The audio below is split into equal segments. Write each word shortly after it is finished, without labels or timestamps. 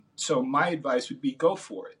So my advice would be go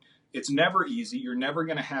for it. It's never easy. You're never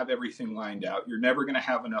going to have everything lined out. You're never going to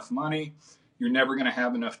have enough money. You're never going to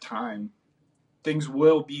have enough time. Things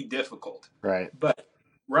will be difficult. Right. But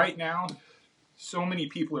right now, so many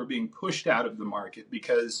people are being pushed out of the market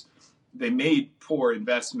because they made poor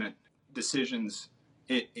investment decisions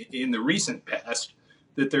in the recent past,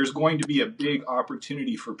 that there's going to be a big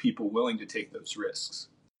opportunity for people willing to take those risks.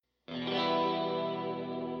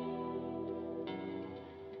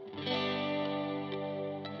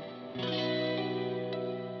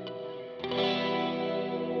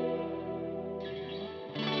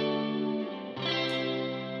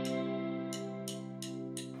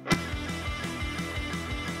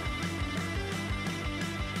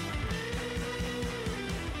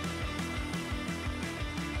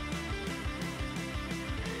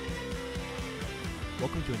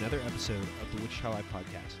 Welcome to another episode of the Wichita Live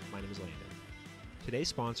Podcast. My name is Landon. Today's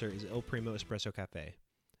sponsor is Il Primo Espresso Cafe.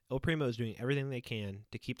 Il Primo is doing everything they can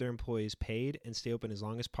to keep their employees paid and stay open as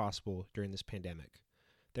long as possible during this pandemic.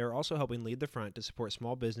 They are also helping lead the front to support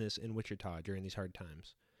small business in Wichita during these hard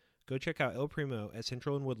times. Go check out Il Primo at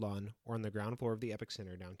Central and Woodlawn or on the ground floor of the Epic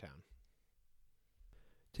Center downtown.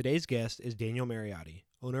 Today's guest is Daniel Mariotti,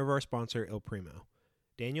 owner of our sponsor Il Primo.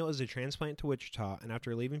 Daniel is a transplant to Wichita, and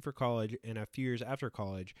after leaving for college and a few years after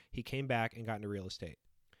college, he came back and got into real estate.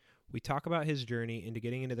 We talk about his journey into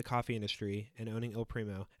getting into the coffee industry and owning Il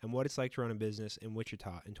Primo and what it's like to run a business in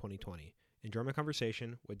Wichita in 2020. Enjoy my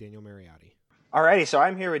conversation with Daniel Mariotti. Alrighty, so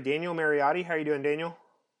I'm here with Daniel Mariotti. How are you doing, Daniel?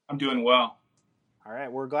 I'm doing well. All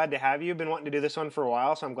right, we're glad to have you. Been wanting to do this one for a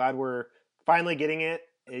while, so I'm glad we're finally getting it,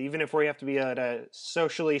 even if we have to be at a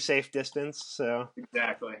socially safe distance. So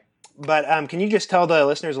Exactly. But can you just tell the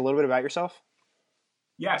listeners a little bit about yourself?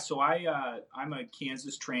 Yeah, so I'm a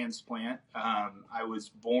Kansas transplant. I was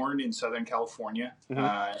born in Southern California,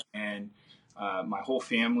 and my whole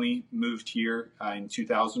family moved here in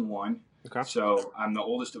 2001. Okay. So I'm the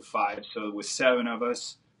oldest of five. So with seven of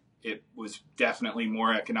us, it was definitely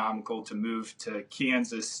more economical to move to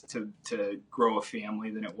Kansas to grow a family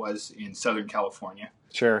than it was in Southern California.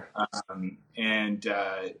 Sure.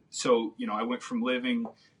 So, I went from living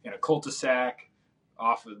in a cul-de-sac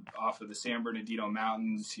off of the San Bernardino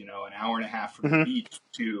Mountains, an hour and a half from the beach,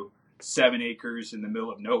 to 7 acres in the middle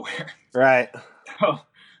of nowhere. Right. So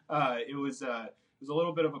it was a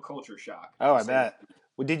little bit of a culture shock. Oh, I bet.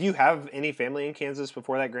 Well, did you have any family in Kansas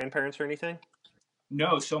before that, grandparents or anything?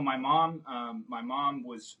 No. So my mom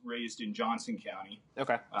was raised in Johnson County.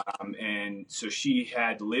 Okay. And so she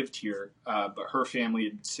had lived here, but her family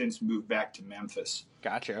had since moved back to Memphis.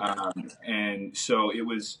 Gotcha. Okay. And so it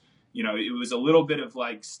was a little bit of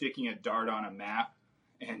like sticking a dart on a map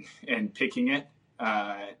and picking it.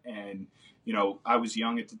 And I was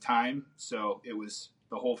young at the time, so it was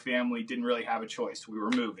the whole family didn't really have a choice. We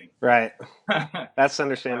were moving. Right. That's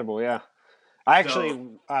understandable. Yeah.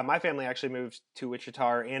 My family actually moved to Wichita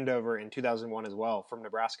or Andover in 2001 as well from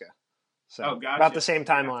Nebraska. So gotcha. About the same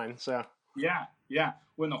timeline. So yeah.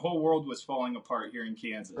 When the whole world was falling apart here in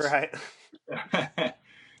Kansas. Right.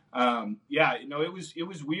 It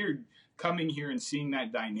was weird coming here and seeing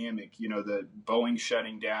that dynamic, the Boeing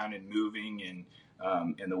shutting down and moving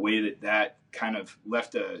and the way that kind of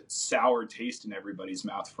left a sour taste in everybody's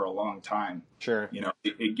mouth for a long time. Sure.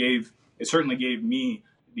 It certainly gave me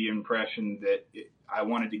the impression that I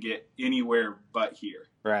wanted to get anywhere but here.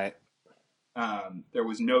 Right. There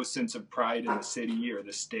was no sense of pride in the city or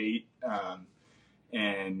the state.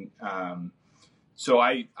 So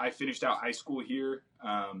I finished out high school here,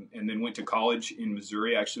 and then went to college in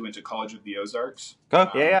Missouri. I actually went to College of the Ozarks. Oh,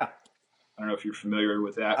 yeah. I don't know if you're familiar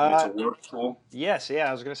with that, but it's a work school. Yes, yeah.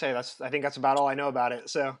 I was going to say, I think that's about all I know about it.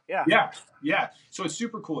 So, yeah. Yeah. So it's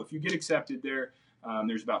super cool. If you get accepted there,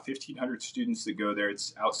 there's about 1,500 students that go there.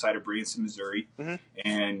 It's outside of Branson, Missouri.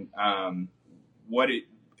 And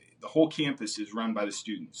the whole campus is run by the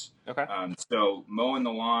students. Okay. So mowing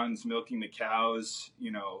the lawns, milking the cows,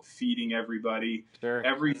 feeding everybody, sure.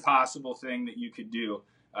 Every possible thing that you could do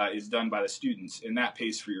is done by the students, and that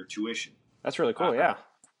pays for your tuition. That's really cool. Yeah.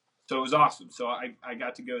 So it was awesome. So I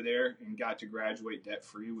got to go there and got to graduate debt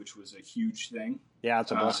free, which was a huge thing. Yeah,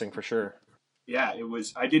 it's a blessing for sure. Yeah, it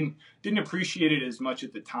was. I didn't appreciate it as much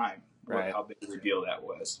at the time. Right. How big of a deal that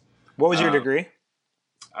was. What was your degree?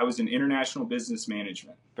 I was in international business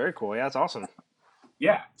management. Very cool. Yeah, that's awesome.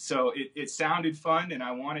 Yeah. So it sounded fun, and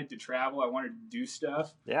I wanted to travel. I wanted to do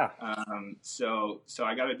stuff. Yeah. So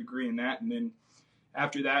I got a degree in that, and then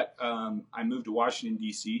after that, I moved to Washington,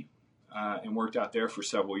 D.C., and worked out there for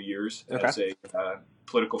several years as a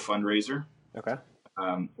political fundraiser. Okay.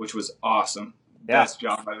 Which was awesome. Yeah. Best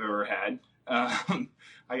job I've ever had.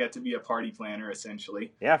 I got to be a party planner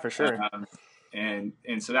essentially. Yeah, for sure. And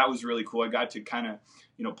so that was really cool. I got to kind of,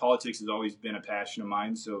 politics has always been a passion of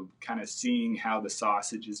mine. So kind of seeing how the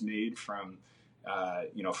sausage is made from,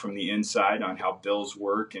 from the inside on how bills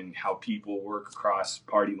work and how people work across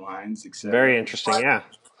party lines, etc. Very interesting. Yeah.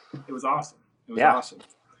 It was awesome. It was Yeah. awesome.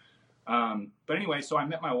 But anyway, so I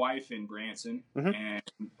met my wife in Branson, and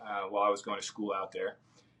while I was going to school out there,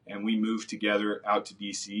 and we moved together out to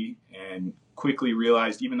DC, and quickly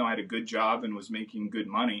realized, even though I had a good job and was making good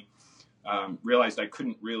money, realized I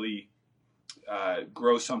couldn't really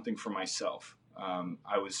grow something for myself.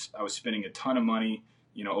 I was spending a ton of money,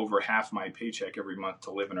 over half my paycheck every month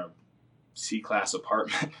to live in a C-class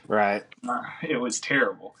apartment. Right. It was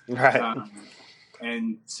terrible. Right.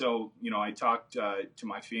 And so, I talked to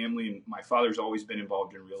my family, and my father's always been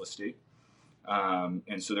involved in real estate.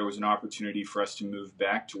 And so there was an opportunity for us to move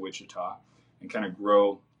back to Wichita and kind of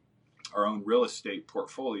grow our own real estate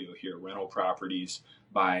portfolio here, rental properties,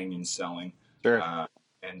 buying and selling, Sure.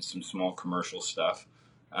 And some small commercial stuff.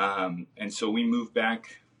 And so we moved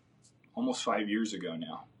back almost 5 years ago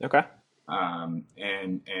now. Okay.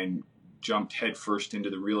 And jumped headfirst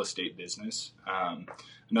into the real estate business.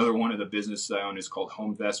 Another one of the businesses I own is called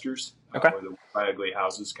HomeVestors, Okay. or the Wyagley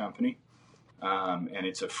Houses Company. And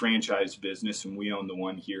it's a franchise business, and we own the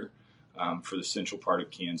one here for the central part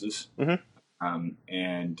of Kansas.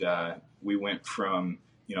 And we went from,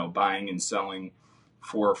 buying and selling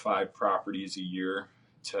 4 or 5 properties a year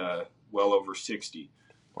to well over 60.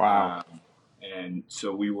 Wow. And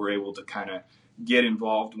so we were able to kind of get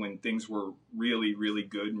involved when things were really, really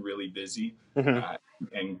good and really busy,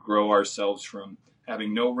 and grow ourselves from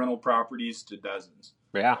having no rental properties to dozens.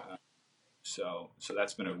 Yeah. So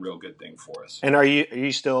that's been a real good thing for us. And are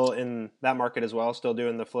you still in that market as well? Still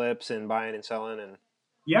doing the flips and buying and selling? And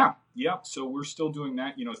Yeah. So we're still doing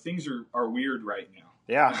that. Things are weird right now.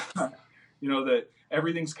 yeah. That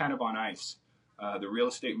everything's kind of on ice. The real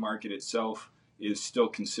estate market itself is still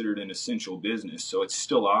considered an essential business, so it's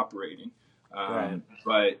still operating. Right.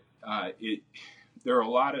 But there are a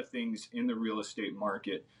lot of things in the real estate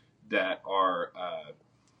market that are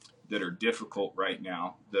difficult right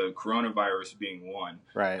now. The coronavirus being one,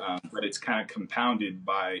 Right. But it's kind of compounded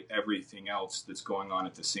by everything else that's going on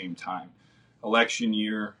at the same time. Election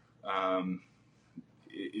year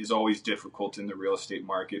is always difficult in the real estate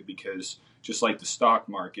market because, just like the stock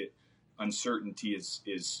market, uncertainty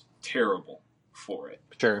is terrible for it.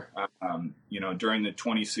 Sure. During the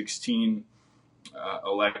 2016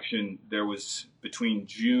 election, there was, between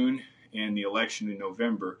June and the election in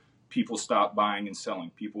November, people stopped buying and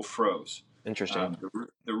selling. People froze. Interesting.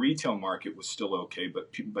 The retail market was still okay,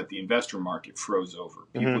 but the investor market froze over.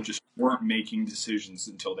 People just weren't making decisions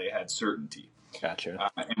until they had certainty.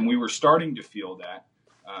 Gotcha. And we were starting to feel that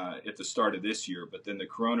at the start of this year, but then the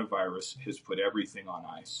coronavirus has put everything on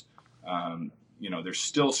ice. There's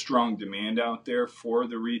still strong demand out there for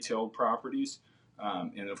the retail properties.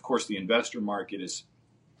 And of course, the investor market is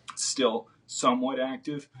still somewhat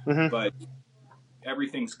active, but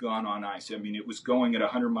everything's gone on ice. I mean, it was going at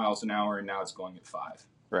 100 miles an hour, and now it's going at 5.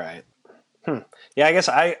 Right. Yeah, I guess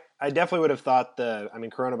I definitely would have thought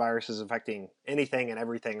coronavirus is affecting anything and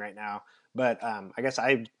everything right now. But I guess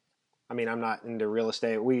I'm not into real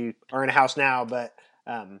estate. We are in a house now, but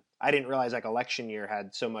I didn't realize like election year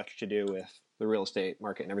had so much to do with the real estate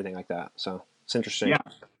market and everything like that. So it's interesting. Yeah,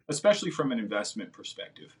 especially from an investment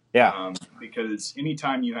perspective. Yeah. Because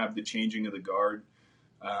anytime you have the changing of the guard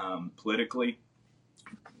politically,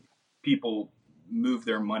 people move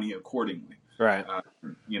their money accordingly. Right.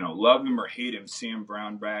 Love him or hate him, Sam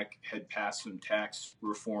Brownback had passed some tax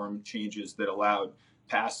reform changes that allowed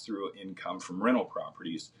pass-through income from rental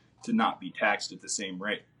properties to not be taxed at the same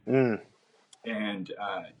rate. And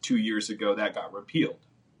 2 years ago, that got repealed.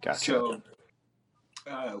 Gotcha. So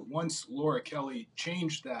once Laura Kelly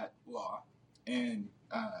changed that law and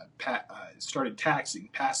started taxing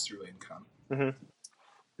pass-through income,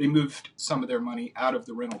 they moved some of their money out of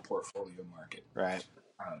the rental portfolio market. Right.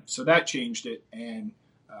 So that changed it, and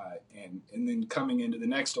then coming into the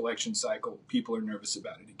next election cycle, people are nervous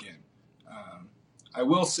about it again. I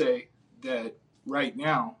will say that right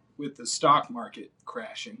now, with the stock market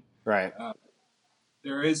crashing, right,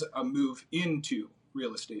 there is a move into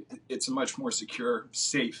real estate. It's a much more secure,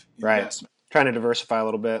 safe Right. investment. Trying to diversify a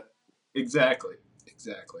little bit. Exactly.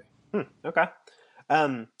 Okay.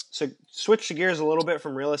 So switch the gears a little bit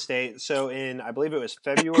from real estate. So in, I believe it was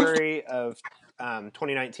February of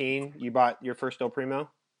 2019, you bought your first El Primo.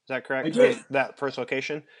 Is that correct? I did. That first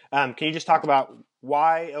location. Can you just talk about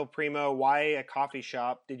why El Primo? Why a coffee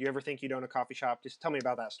shop? Did you ever think you'd own a coffee shop? Just tell me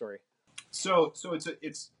about that story. So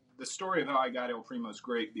it's the story of how I got El Primo is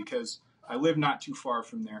great because I live not too far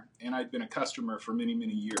from there, and I'd been a customer for many,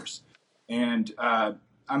 many years. And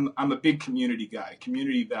I'm a big community guy.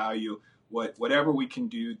 Community value, whatever we can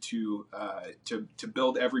do to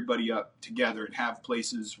build everybody up together and have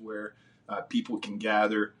places where people can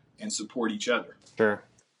gather and support each other. Sure.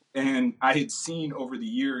 And I had seen over the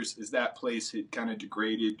years as that place had kind of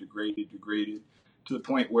degraded to the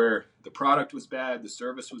point where the product was bad, the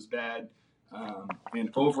service was bad, and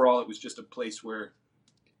overall it was just a place where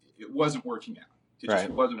it wasn't working out. It just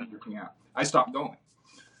wasn't working out. I stopped going.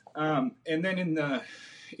 And then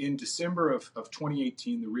in December of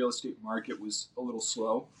 2018, the real estate market was a little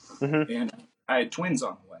slow, and I had twins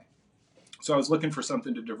on the way. So I was looking for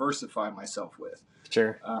something to diversify myself with.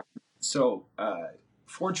 Sure. So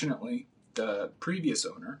fortunately, the previous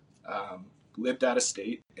owner lived out of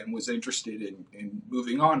state and was interested in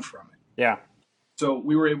moving on from it. Yeah. So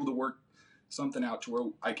we were able to work something out to where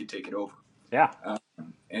I could take it over. Yeah.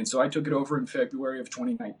 And so I took it over in February of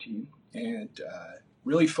 2019 and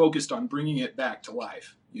really focused on bringing it back to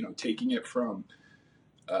life, taking it from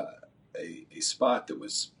a spot that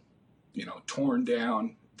was, torn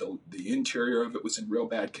down, the interior of it was in real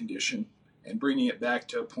bad condition, and bringing it back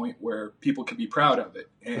to a point where people can be proud of it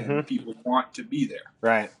and people want to be there.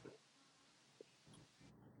 Right.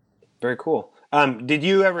 Very cool. Did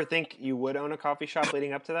you ever think you would own a coffee shop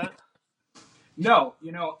leading up to that? No,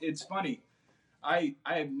 it's funny. I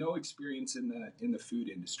have no experience in the food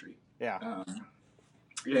industry. Yeah.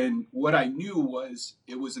 And what I knew was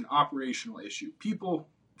it was an operational issue. People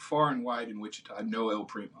far and wide in Wichita know El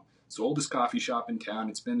Primo. It's the oldest coffee shop in town.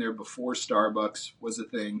 It's been there before Starbucks was a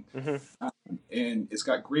thing. And it's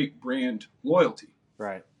got great brand loyalty.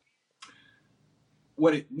 Right.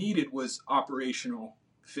 What it needed was operational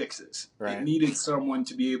fixes. Right. It needed someone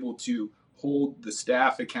to be able to hold the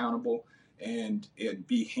staff accountable and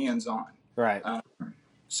be hands-on. Right.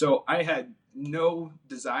 So I had no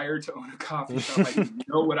desire to own a coffee shop. I didn't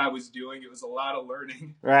know what I was doing. It was a lot of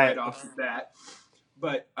learning right off the bat.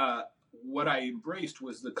 But what I embraced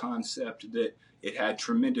was the concept that it had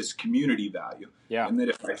tremendous community value. Yeah. And that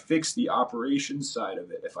if I fixed the operations side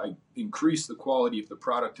of it, if I increased the quality of the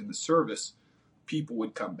product and the service, people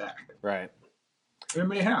would come back. Right. And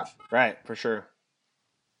they have. Right, for sure.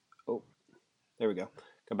 Oh, there we go.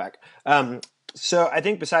 Come back. So I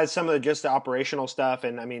think besides some of just the operational stuff,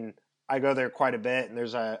 and I mean, I go there quite a bit, and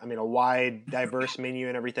there's a wide, diverse menu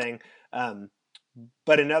and everything.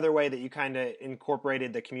 But another way that you kind of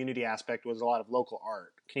incorporated the community aspect was a lot of local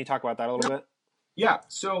art. Can you talk about that a little bit? Yeah.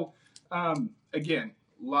 So again,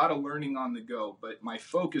 a lot of learning on the go, but my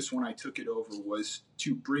focus when I took it over was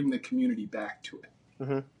to bring the community back to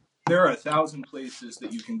it. There are 1,000 places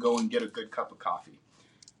that you can go and get a good cup of coffee,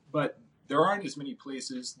 but there aren't as many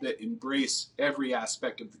places that embrace every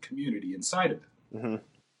aspect of the community inside of it.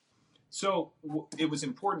 So it was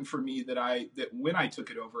important for me that when I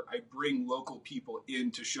took it over, I bring local people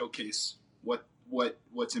in to showcase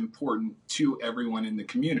what's important to everyone in the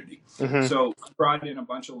community. So I brought in a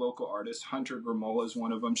bunch of local artists. Hunter Gramola is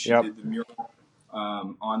one of them. She did the mural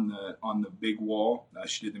on the big wall.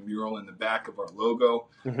 She did the mural in the back of our logo.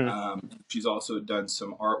 She's also done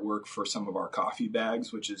some artwork for some of our coffee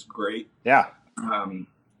bags, which is great. Yeah.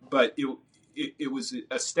 But it was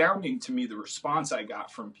astounding to me the response I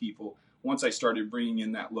got from people once I started bringing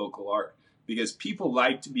in that local art, because people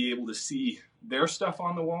like to be able to see their stuff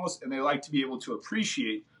on the walls, and they like to be able to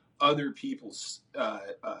appreciate other people's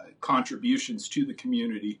contributions to the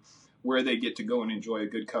community, where they get to go and enjoy a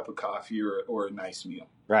good cup of coffee or a nice meal.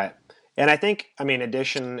 Right. And I think,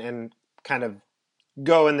 addition and kind of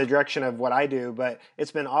go in the direction of what I do, but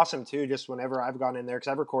it's been awesome too, just whenever I've gone in there,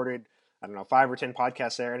 because I've recorded, 5 or 10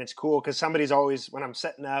 podcasts there, and it's cool because somebody's always, when I'm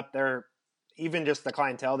setting up, they're even just the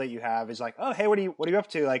clientele that you have is like, oh, hey, what are you up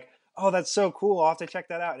to? Like, oh, that's so cool. I'll have to check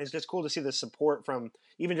that out. And it's just cool to see the support from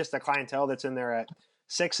even just the clientele that's in there at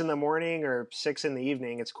 6 a.m. or 6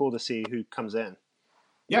 p.m. It's cool to see who comes in.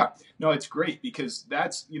 Yeah, no, it's great because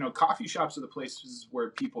that's, coffee shops are the places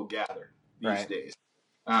where people gather these days.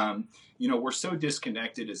 We're so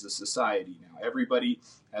disconnected as a society now. Everybody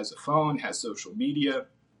has a phone, has social media.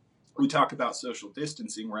 We talk about social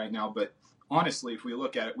distancing right now, but honestly, if we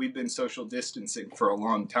look at it, we've been social distancing for a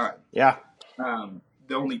long time. Yeah.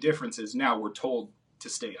 The only difference is now we're told to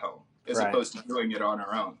stay home as opposed to doing it on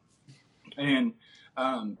our own. And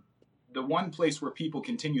the one place where people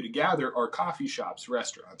continue to gather are coffee shops,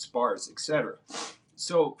 restaurants, bars, etc.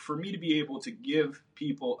 So for me to be able to give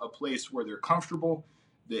people a place where they're comfortable,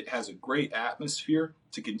 that has a great atmosphere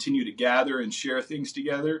to continue to gather and share things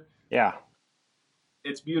together. Yeah.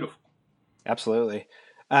 It's beautiful. Absolutely.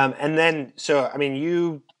 And then, so, I mean,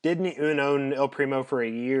 you didn't even own Il Primo for a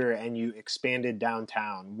year and you expanded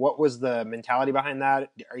downtown. What was the mentality behind that?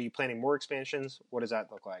 Are you planning more expansions? What does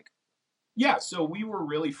that look like? Yeah, so we were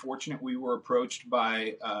really fortunate. We were approached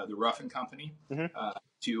by the Ruffin Company Mm-hmm.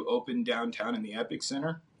 to open downtown in the Epic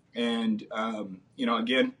Center. And,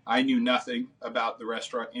 again, I knew nothing about the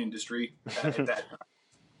restaurant industry at that time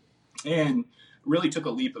and really took a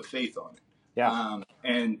leap of faith on it. Yeah.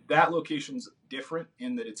 And that location's different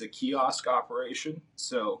in that it's a kiosk operation.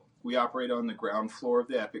 So we operate on the ground floor of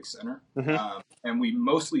the Epic Center, Mm-hmm. and we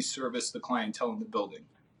mostly service the clientele in the building.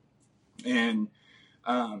 And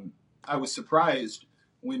I was surprised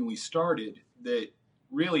when we started that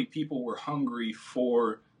really people were hungry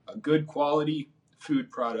for a good quality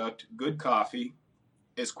food product, good coffee,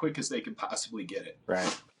 as quick as they could possibly get it.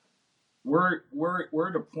 Right. We're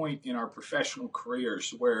at a point in our professional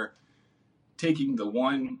careers where taking the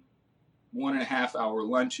 1.5 hour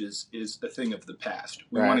lunches is a thing of the past.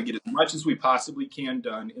 We want to get as much as we possibly can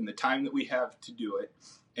done in the time that we have to do it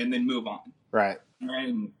and then move on. Right.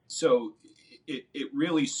 And so it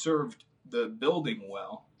really served the building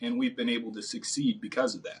well, and we've been able to succeed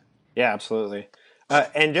because of that. Yeah, absolutely.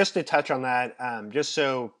 And just to touch on that, just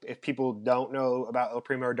so if people don't know about Il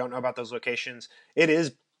Primo or don't know about those locations, it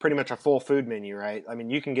is pretty much a full food menu, right? I mean,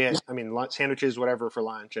 you can get, lunch, sandwiches, whatever for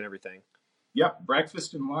lunch and everything. Yep,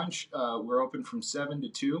 breakfast and lunch. We're open from 7 to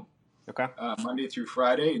 2. Okay. Monday through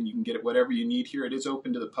Friday, and you can get it whatever you need here. It is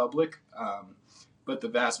open to the public, but the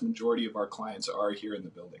vast majority of our clients are here in the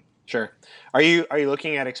building. Sure. Are you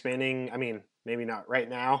looking at expanding? I mean, maybe not right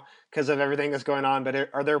now because of everything that's going on, but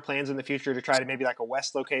are there plans in the future to try to maybe like a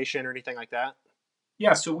west location or anything like that?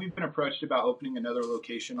 Yeah, so we've been approached about opening another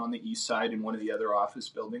location on the east side in one of the other office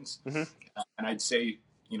buildings. Mm-hmm. And I'd say,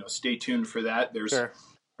 stay tuned for that. There's a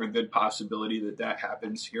good possibility that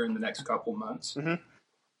happens here in the next couple months.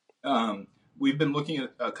 Mm-hmm. We've been looking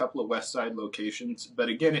at a couple of west side locations, but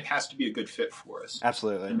again, it has to be a good fit for us.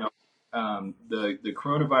 Absolutely. The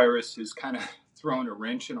coronavirus has kind of thrown a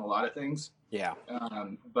wrench in a lot of things. Yeah.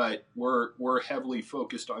 But we're heavily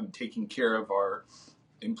focused on taking care of our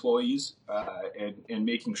employees and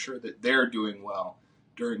making sure that they're doing well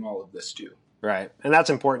during all of this too. Right. And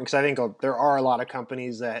that's important because I think there are a lot of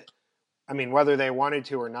companies that, whether they wanted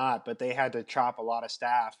to or not, but they had to chop a lot of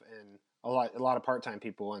staff and a lot of part-time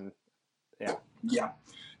people. And yeah,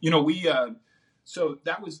 so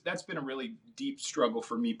that's been a really deep struggle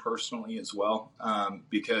for me personally as well,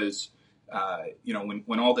 because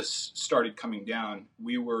when all this started coming down,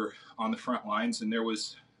 we were on the front lines, and there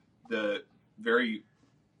was the very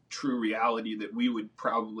true reality that we would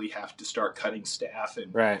probably have to start cutting staff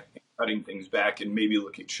and cutting things back, and maybe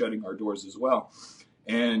look at shutting our doors as well.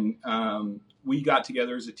 And we got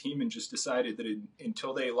together as a team and just decided that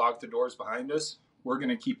until they lock the doors behind us, we're going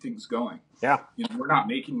to keep things going. Yeah, we're not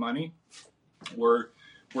making money. We're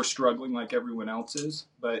struggling like everyone else is,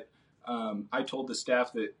 but I told the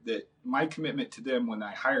staff that my commitment to them when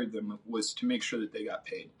I hired them was to make sure that they got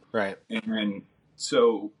paid. Right. And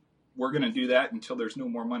so we're going to do that until there's no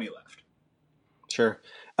more money left. Sure.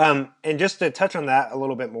 And just to touch on that a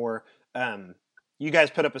little bit more, you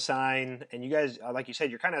guys put up a sign, and you guys, like you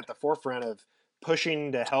said, you're kind of at the forefront of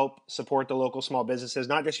pushing to help support the local small businesses,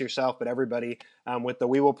 not just yourself, but everybody, with the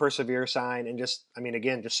We Will Persevere sign, and just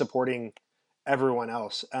supporting everyone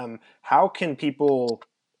else. How can people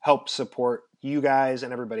help support you guys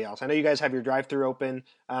and everybody else? I know you guys have your drive-through open,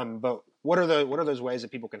 but what are those ways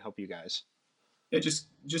that people can help you guys? Yeah,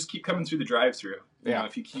 just keep coming through the drive-through.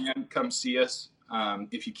 If you can, come see us.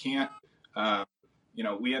 If you can't,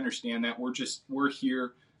 we understand that. We're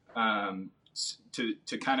here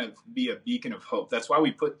to kind of be a beacon of hope. That's why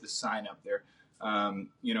we put the sign up there.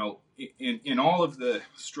 In all of the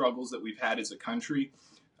struggles that we've had as a country,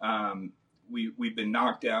 we've been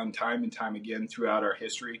knocked down time and time again throughout our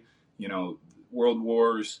history. World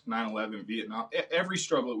Wars, 9/11, Vietnam, every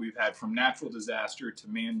struggle that we've had, from natural disaster to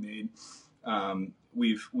man-made,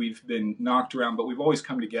 we've been knocked around, but we've always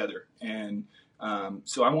come together. And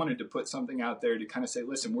so I wanted to put something out there to kind of say,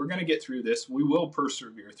 listen, we're going to get through this. We will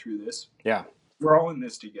persevere through this. Yeah, we're all in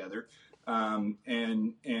this together.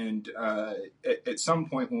 And at some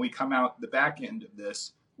point when we come out the back end of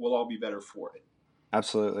this, we'll all be better for it.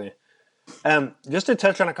 Absolutely. Just to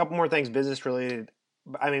touch on a couple more things business related.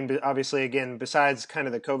 Obviously, again, besides kind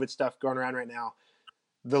of the COVID stuff going around right now,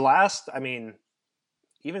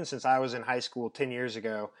 even since I was in high school 10 years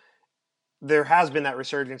ago, there has been that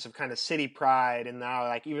resurgence of kind of city pride, and now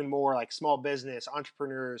like even more like small business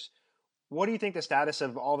entrepreneurs. What do you think the status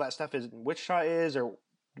of all that stuff is in Wichita is, or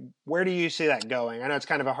where do you see that going? I know it's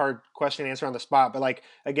kind of a hard question to answer on the spot, but like,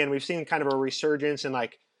 again, we've seen kind of a resurgence in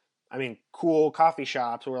like, I mean, cool coffee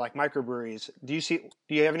shops or like microbreweries. Do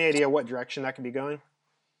you have any idea what direction that could be going?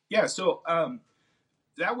 Yeah, so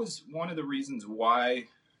that was one of the reasons why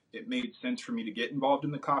it made sense for me to get involved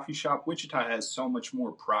in the coffee shop. Wichita has so much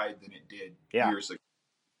more pride than it did years ago.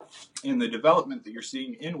 And the development that you're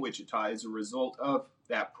seeing in Wichita is a result of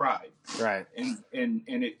that pride. Right. And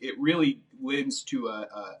it really lends to a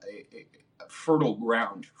fertile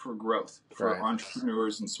ground for growth for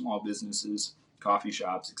entrepreneurs and small businesses, coffee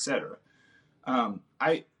shops, etc.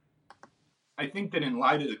 I think that in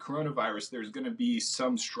light of the coronavirus, there's going to be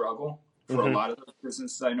some struggle for a lot of those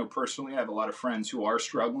businesses. I know personally, I have a lot of friends who are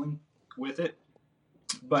struggling with it.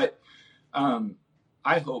 But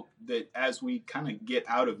I hope that as we kind of get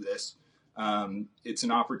out of this, it's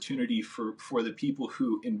an opportunity for the people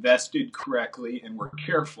who invested correctly and were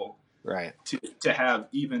careful to have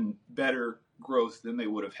even better growth than they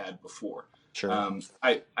would have had before. Sure.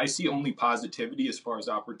 I see only positivity as far as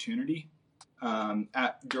opportunity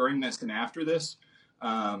during this and after this.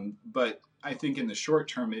 But I think in the short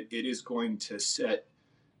term, it is going to set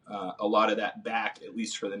a lot of that back, at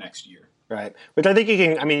least for the next year. Right. Which I think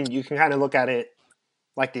you can kind of look at it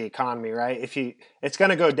like the economy, right? It's going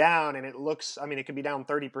to go down and it could be down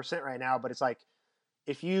 30% right now, but it's like,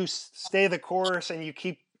 if you stay the course and you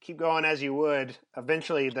keep going as you would,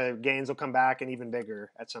 eventually the gains will come back and even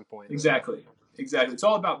bigger at some point. Exactly. It's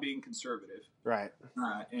all about being conservative. Right.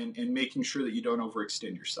 And making sure that you don't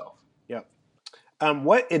overextend yourself. Yep.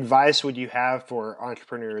 What advice would you have for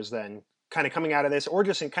entrepreneurs then, kind of coming out of this, or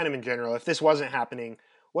just in general, if this wasn't happening,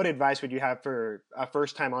 what advice would you have for a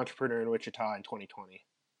first-time entrepreneur in Wichita in 2020?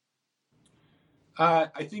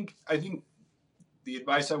 I think the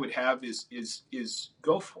advice I would have is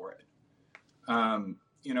go for it.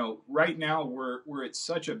 Right now we're at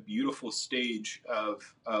such a beautiful stage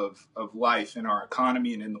of life in our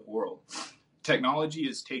economy and in the world. Technology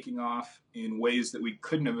is taking off in ways that we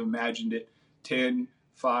couldn't have imagined it 10,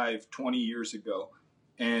 5, 20 years ago.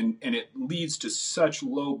 And it leads to such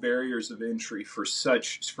low barriers of entry for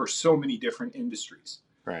so many different industries.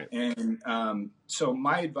 Right. And so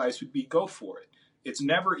my advice would be go for it. It's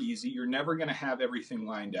never easy. You're never going to have everything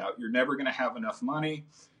lined out. You're never going to have enough money.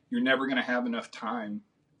 You're never going to have enough time.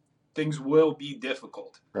 Things will be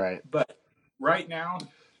difficult. Right. But right now,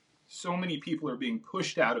 so many people are being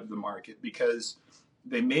pushed out of the market because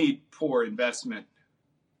they made poor investment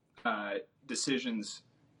decisions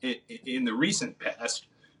in the recent past,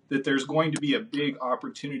 that there's going to be a big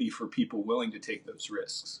opportunity for people willing to take those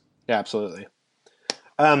risks. Yeah, absolutely.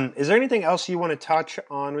 Is there anything else you want to touch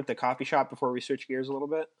on with the coffee shop before we switch gears a little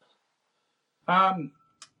bit? I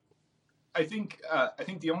think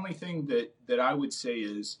the only thing that I would say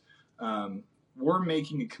is we're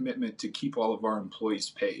making a commitment to keep all of our employees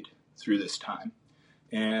paid through this time,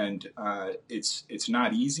 and it's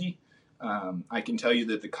not easy. I can tell you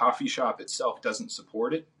that the coffee shop itself doesn't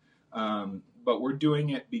support it, but we're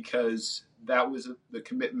doing it because that was the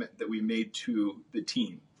commitment that we made to the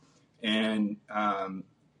team, and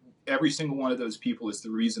every single one of those people is the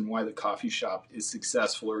reason why the coffee shop is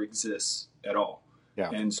successful or exists at all.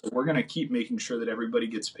 Yeah. And so we're going to keep making sure that everybody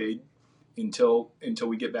gets paid until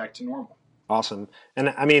we get back to normal. Awesome. And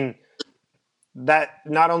I mean, that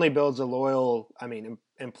not only builds a loyal,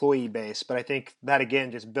 employee base, but I think that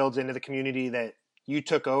again just builds into the community that you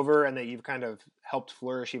took over and that you've kind of helped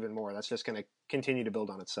flourish even more. That's just going to continue to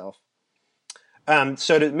build on itself.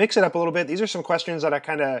 So to mix it up a little bit, these are some questions that I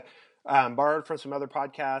kind of borrowed from some other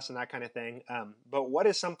podcasts and that kind of thing. But what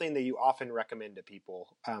is something that you often recommend to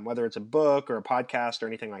people, whether it's a book or a podcast or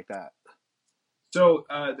anything like that? So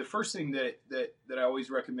the first thing that I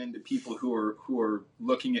always recommend to people who are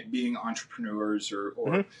looking at being entrepreneurs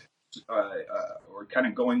or kind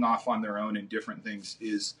of going off on their own in different things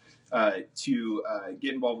is to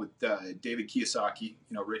get involved with David Kiyosaki,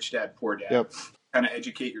 Rich Dad, Poor Dad. Yep. Kind of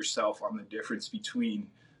educate yourself on the difference between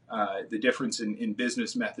in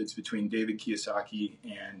business methods between David Kiyosaki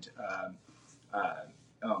and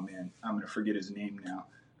I'm going to forget his name now.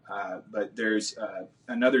 But there's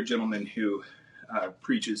another gentleman who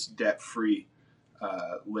preaches debt-free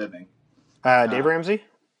living. Dave Ramsey?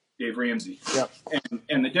 Dave Ramsey. Yep.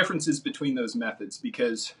 And the differences between those methods,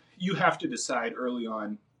 because you have to decide early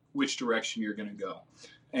on which direction you're going to go.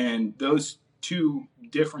 And those two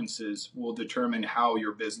differences will determine how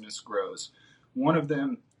your business grows. One of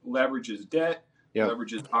them leverages debt,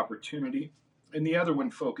 leverages opportunity, and the other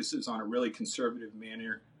one focuses on a really conservative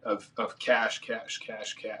manner of cash.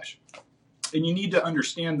 And you need to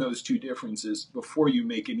understand those two differences before you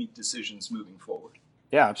make any decisions moving forward.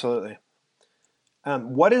 Yeah, absolutely.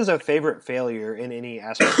 What is a favorite failure in any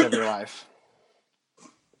aspect of your life?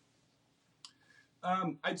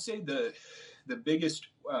 I'd say the biggest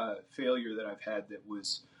failure that I've had that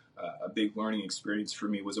was a big learning experience for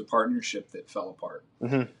me was a partnership that fell apart.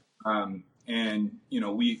 Mm-hmm. And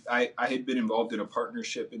I had been involved in a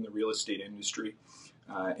partnership in the real estate industry,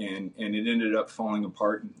 and it ended up falling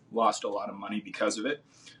apart and lost a lot of money because of it.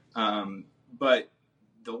 But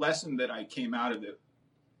the lesson that I came out of it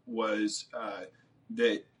was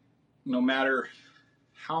that no matter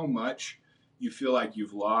how much you feel like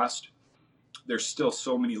you've lost, there's still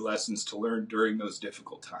so many lessons to learn during those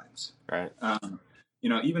difficult times. Right.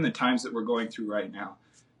 Even the times that we're going through right now,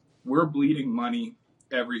 we're bleeding money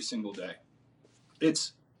every single day.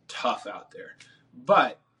 It's tough out there,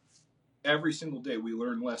 but every single day we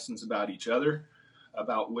learn lessons about each other,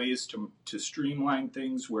 about ways to streamline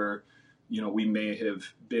things where, we may have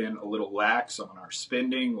been a little lax on our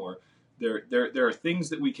spending, or there are things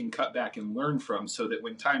that we can cut back and learn from so that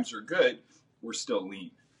when times are good, we're still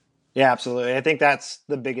lean. Yeah, absolutely. I think that's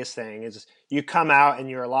the biggest thing is you come out and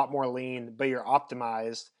you're a lot more lean, but you're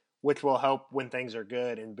optimized, which will help when things are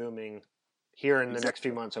good and booming here in the next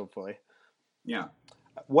few months, hopefully. Yeah.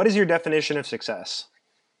 What is your definition of success?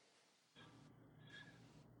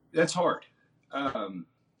 That's hard.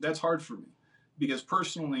 That's hard for me because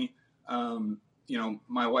personally,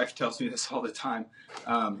 my wife tells me this all the time.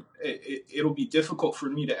 It'll be difficult for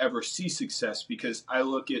me to ever see success because I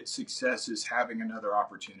look at success as having another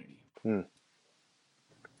opportunity. I'm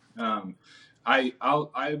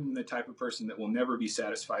the type of person that will never be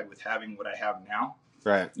satisfied with having what I have now.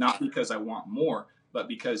 Right. Not because I want more, but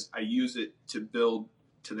because I use it to build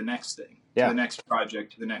to the next thing, to the next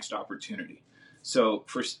project, to the next opportunity. So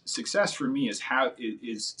for success for me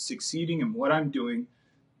is succeeding in what I'm doing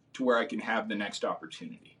to where I can have the next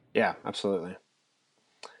opportunity. Yeah, absolutely.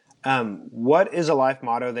 What is a life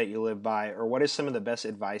motto that you live by, or what is some of the best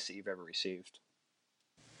advice that you've ever received?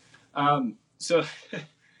 So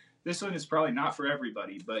this one is probably not for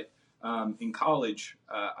everybody, but in college,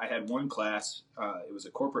 I had one class. It was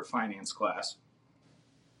a corporate finance class.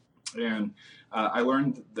 And I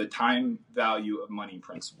learned the time value of money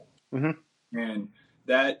principle. Mm-hmm. And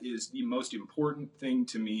that is the most important thing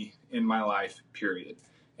to me in my life, period.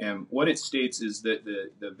 And what it states is that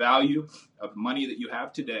the value of money that you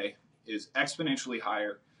have today is exponentially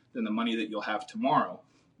higher than the money that you'll have tomorrow,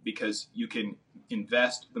 because you can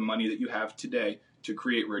invest the money that you have today to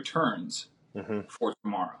create returns for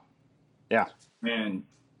tomorrow. Yeah. And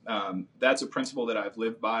that's a principle that I've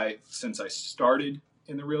lived by since I started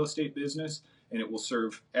in the real estate business, and it will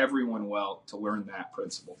serve everyone well to learn that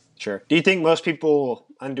principle. Sure. Do you think most people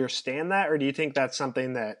understand that, or do you think that's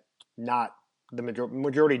something that not the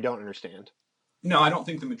majority don't understand? No, I don't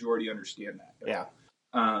think the majority understand that.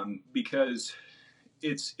 Yeah. Because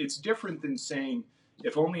it's different than saying,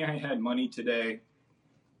 if only I had money today,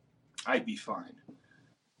 I'd be fine.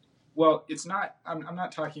 Well, it's not. I'm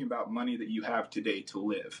not talking about money that you have today to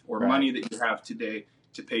live, or money that you have today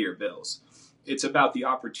to pay your bills. It's about the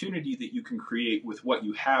opportunity that you can create with what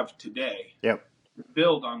you have today. Yep.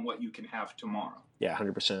 Build on what you can have tomorrow. Yeah,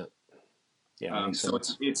 100%. Yeah. So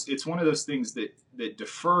it's one of those things that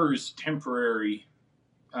defers temporary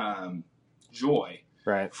joy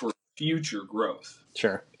for future growth.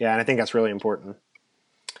 Sure. Yeah, and I think that's really important.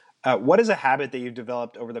 What is a habit that you've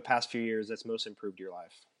developed over the past few years that's most improved your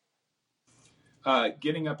life?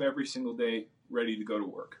 Getting up every single day, ready to go to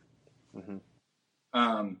work.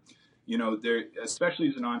 There, especially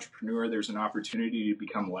as an entrepreneur, there's an opportunity to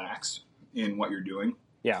become lax in what you're doing.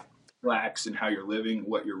 Yeah. Lax in how you're living,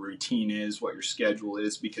 what your routine is, what your schedule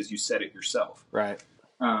is, because you set it yourself. Right.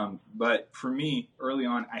 But for me, early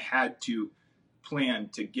on, I had to plan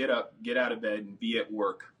to get up, get out of bed, and be at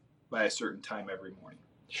work by a certain time every morning.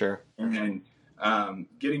 Sure. And then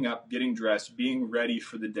getting up, getting dressed, being ready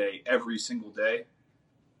for the day every single day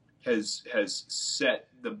has set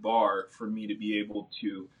the bar for me to be able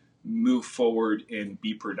to move forward and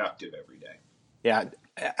be productive every day. Yeah.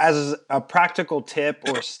 As a practical tip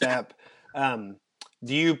or step, do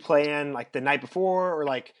you plan like the night before or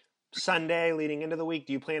like Sunday leading into the week?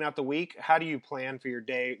 Do you plan out the week? How do you plan for your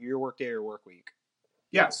day, your work day or work week?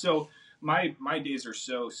 Yeah. So my days are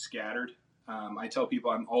so scattered. I tell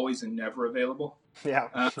people I'm always and never available.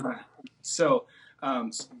 Yeah. So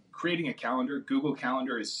creating a calendar, Google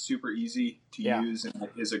Calendar is super easy to use and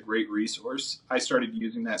is a great resource. I started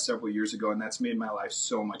using that several years ago, and that's made my life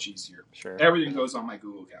so much easier. Sure. Everything goes on my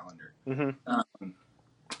Google Calendar.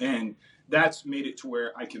 And that's made it to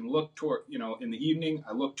where I can look toward, in the evening,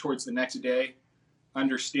 I look towards the next day,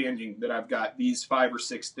 understanding that I've got these 5 or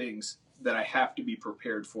 6 things that I have to be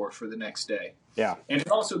prepared for the next day. Yeah. And it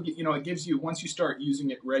also, it gives you, once you start using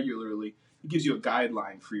it regularly, it gives you a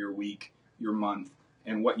guideline for your week, your month,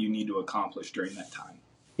 and what you need to accomplish during that time.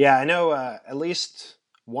 Yeah, I know at least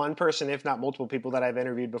one person, if not multiple people that I've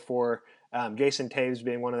interviewed before, Jason Taves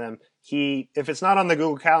being one of them. If it's not on the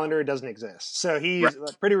Google Calendar, it doesn't exist. So he's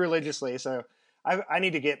pretty religiously. So I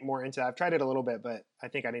need to get more into it. I've tried it a little bit, but I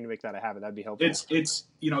think I need to make that a habit. That'd be helpful. It's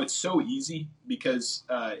so easy because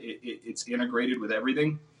it's integrated with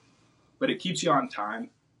everything, but it keeps you on time.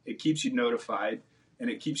 It keeps you notified, and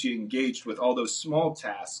it keeps you engaged with all those small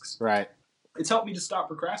tasks. Right. It's helped me to stop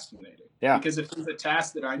procrastinating. Yeah. Because if there's a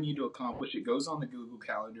task that I need to accomplish, it goes on the Google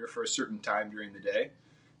Calendar for a certain time during the day.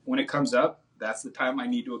 When it comes up, that's the time I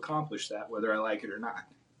need to accomplish that, whether I like it or not.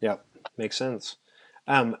 Yep. Makes sense.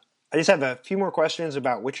 I just have a few more questions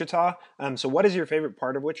about Wichita. So what is your favorite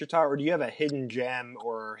part of Wichita? Or do you have a hidden gem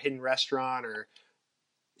or hidden restaurant, or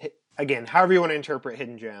again, however you want to interpret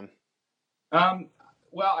hidden gem?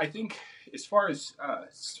 Well, I think as far as a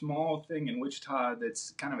small thing in Wichita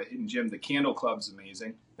that's kind of a hidden gem, the Candle Club's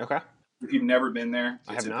amazing. Okay. If you've never been there,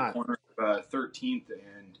 I it's have at not. the corner of 13th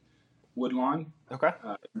and Woodlawn. Okay.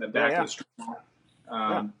 In the back of the street mall.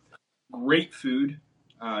 Great food.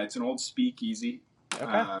 It's an old speakeasy.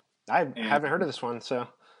 Okay. I haven't heard of this one, so.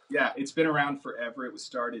 Yeah, it's been around forever. It was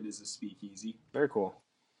started as a speakeasy. Very cool.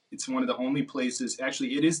 It's one of the only places,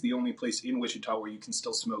 actually it is the only place in Wichita where you can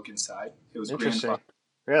still smoke inside. It was interesting.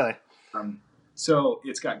 Really? So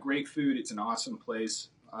it's got great food. It's an awesome place.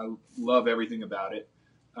 I love everything about it.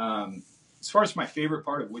 As far as my favorite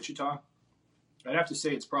part of Wichita, I'd have to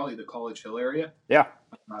say it's probably the College Hill area. Yeah.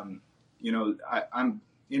 I'm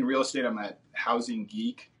in real estate. I'm a housing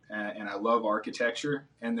geek, and I love architecture.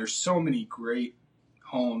 And there's so many great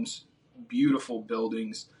homes, beautiful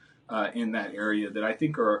buildings in that area that I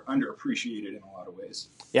think are underappreciated in a lot of ways.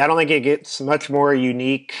 Yeah, I don't think it gets much more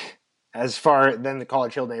unique as far than the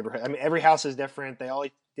College Hill neighborhood. I mean, every house is different. They all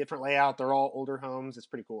different layout. They're all older homes. It's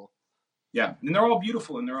pretty cool. Yeah, and they're all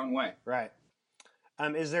beautiful in their own way. Right.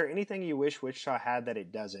 Is there anything you wish Wichita had that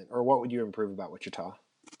it doesn't, or what would you improve about Wichita?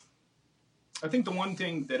 I think the one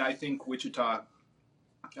thing that I think Wichita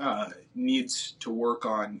needs to work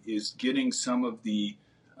on is getting some of the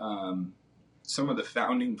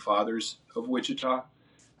founding fathers of Wichita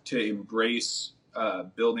to embrace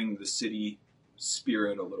building the city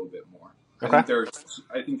spirit a little bit more. Okay. I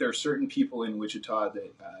think there are certain people in Wichita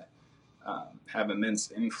that have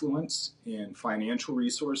immense influence and financial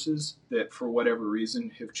resources that, for whatever reason,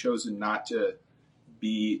 have chosen not to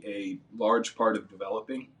be a large part of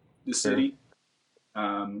developing the city.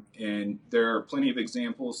 And there are plenty of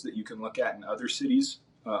examples that you can look at in other cities,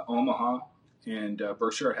 Omaha and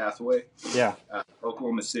Berkshire Hathaway,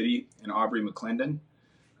 Oklahoma City, and Aubrey McClendon.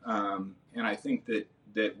 And I think that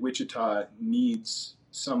Wichita needs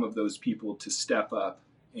some of those people to step up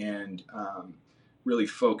and really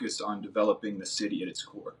focus on developing the city at its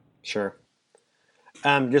core. Sure.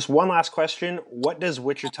 Just one last question. What does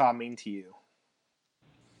Wichita mean to you?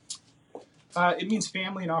 It means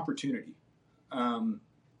family and opportunity.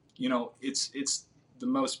 It's the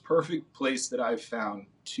most perfect place that I've found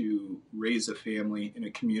to raise a family in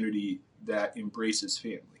a community that embraces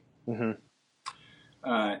family. Mm-hmm.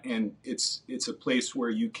 And it's a place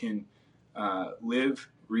where you can live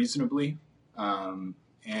reasonably and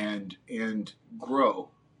grow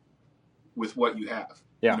with what you have.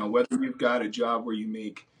 Yeah. Whether you've got a job where you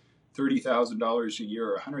make $30,000 a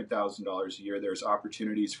year or $100,000 a year, there's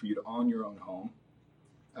opportunities for you to own your own home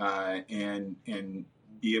and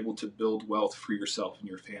be able to build wealth for yourself and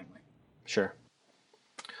your family. Sure.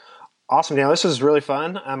 Awesome, Daniel. This was really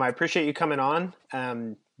fun. I appreciate you coming on.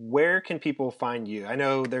 Where can people find you? I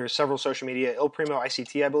know there's several social media, Il Primo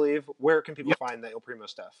ICT, I believe. Where can people find the Il Primo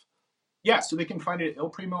stuff? Yeah, so they can find it at Il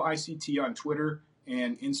Primo ICT on Twitter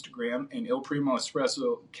and Instagram, and Il Primo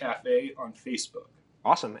Espresso Cafe on Facebook.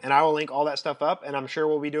 Awesome. And I will link all that stuff up, and I'm sure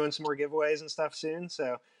we'll be doing some more giveaways and stuff soon.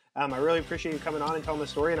 So I really appreciate you coming on and telling the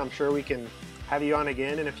story, and I'm sure we can have you on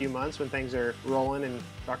again in a few months when things are rolling and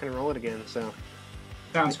rocking and rolling again. So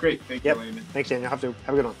sounds great. Thank you, Landon. Thanks, Daniel. Have a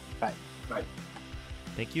good one. Bye. Bye.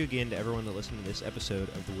 Thank you again to everyone that listened to this episode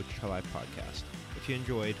of the Wichita Life Podcast. If you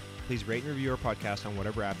enjoyed, please rate and review our podcast on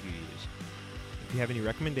whatever app you use. If you have any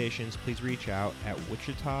recommendations, please reach out at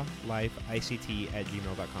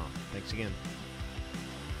wichitalifeict@gmail.com. Thanks again.